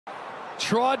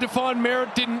Tried to find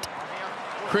Merritt, didn't.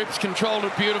 Cripps controlled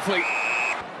it beautifully.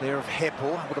 There of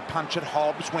Heppel, able to punch it.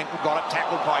 Hobbs went and got it,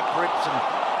 tackled by Cripps.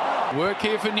 And work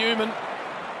here for Newman.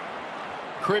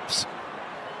 Cripps.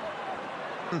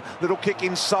 Little kick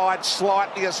inside,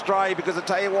 slightly astray, because I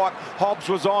tell you what, Hobbs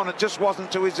was on. It just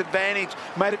wasn't to his advantage.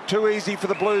 Made it too easy for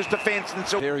the Blues defence. And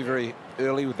so very, very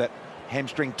early with that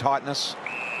hamstring tightness.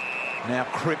 Now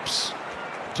Cripps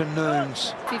to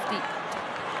Noons. 50.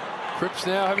 Cripps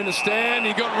now having to stand.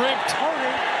 He got ripped.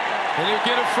 And he'll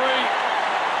get a free.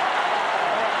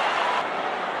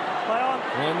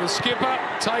 And the skipper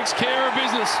takes care of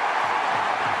business.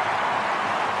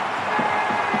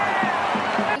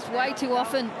 Just way too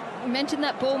often. You mentioned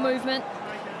that ball movement.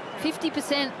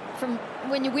 50% from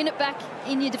when you win it back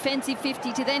in your defensive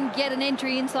 50 to then get an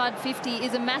entry inside 50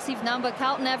 is a massive number.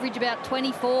 Carlton average about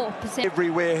 24%.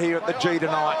 Everywhere here at the G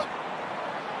tonight.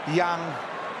 Young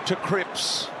to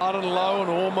Cripps. Hard and low and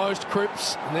almost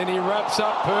Cripps. And then he wraps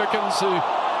up Perkins, who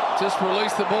just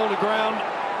released the ball to ground.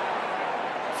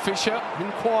 Fisher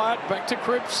in quiet, back to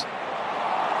Cripps.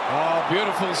 Oh,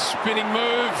 beautiful spinning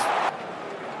move.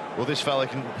 Well, this fella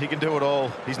he can do it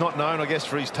all. He's not known, I guess,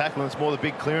 for his tackling. It's more the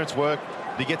big clearance work.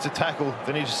 He gets a tackle,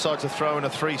 then he decides to throw in a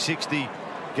 360,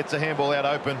 gets the handball out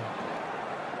open.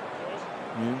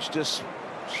 Nunes just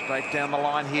straight down the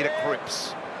line here to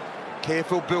Cripps.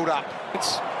 Careful build up.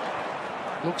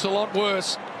 Looks a lot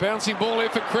worse. Bouncing ball here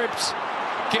for Cripps.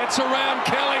 Gets around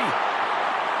Kelly.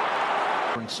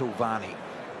 And Silvani.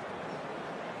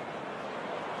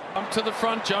 Up to the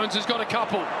front. Jones has got a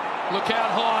couple. Look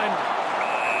out, Hind.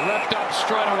 Wrapped up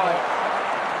straight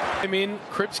away. Him in.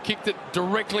 Cripps kicked it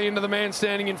directly into the man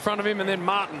standing in front of him, and then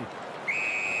Martin.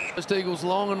 First Eagles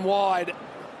long and wide.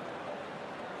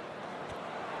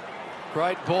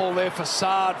 Great ball there for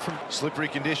Sard from slippery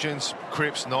conditions.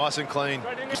 Cripps nice and clean.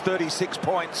 36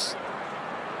 points.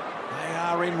 They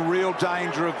are in real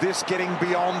danger of this getting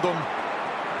beyond them.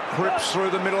 Cripps through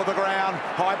the middle of the ground.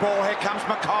 High ball, here comes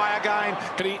Mackay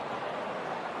again.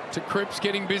 To Cripps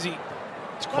getting busy.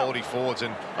 It's quality forwards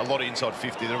and a lot of inside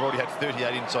 50. They've already had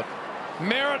 38 inside.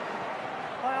 Merritt.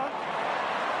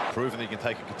 Proven that you can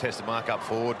take a contested mark up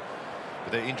forward.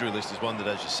 But their injury list is one that,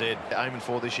 as you said, they're aiming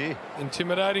for this year.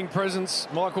 Intimidating presence,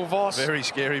 Michael Voss. Very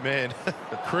scary man.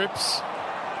 Cripps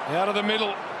out of the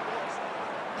middle.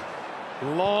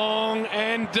 Long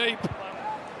and deep.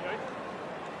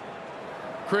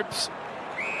 Cripps.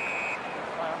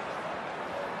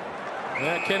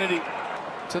 Now Kennedy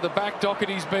to the back docket.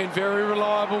 He's been very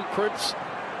reliable. Cripps.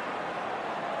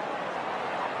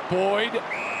 Boyd.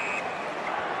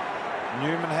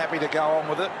 Newman happy to go on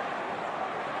with it.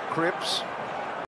 Cripps.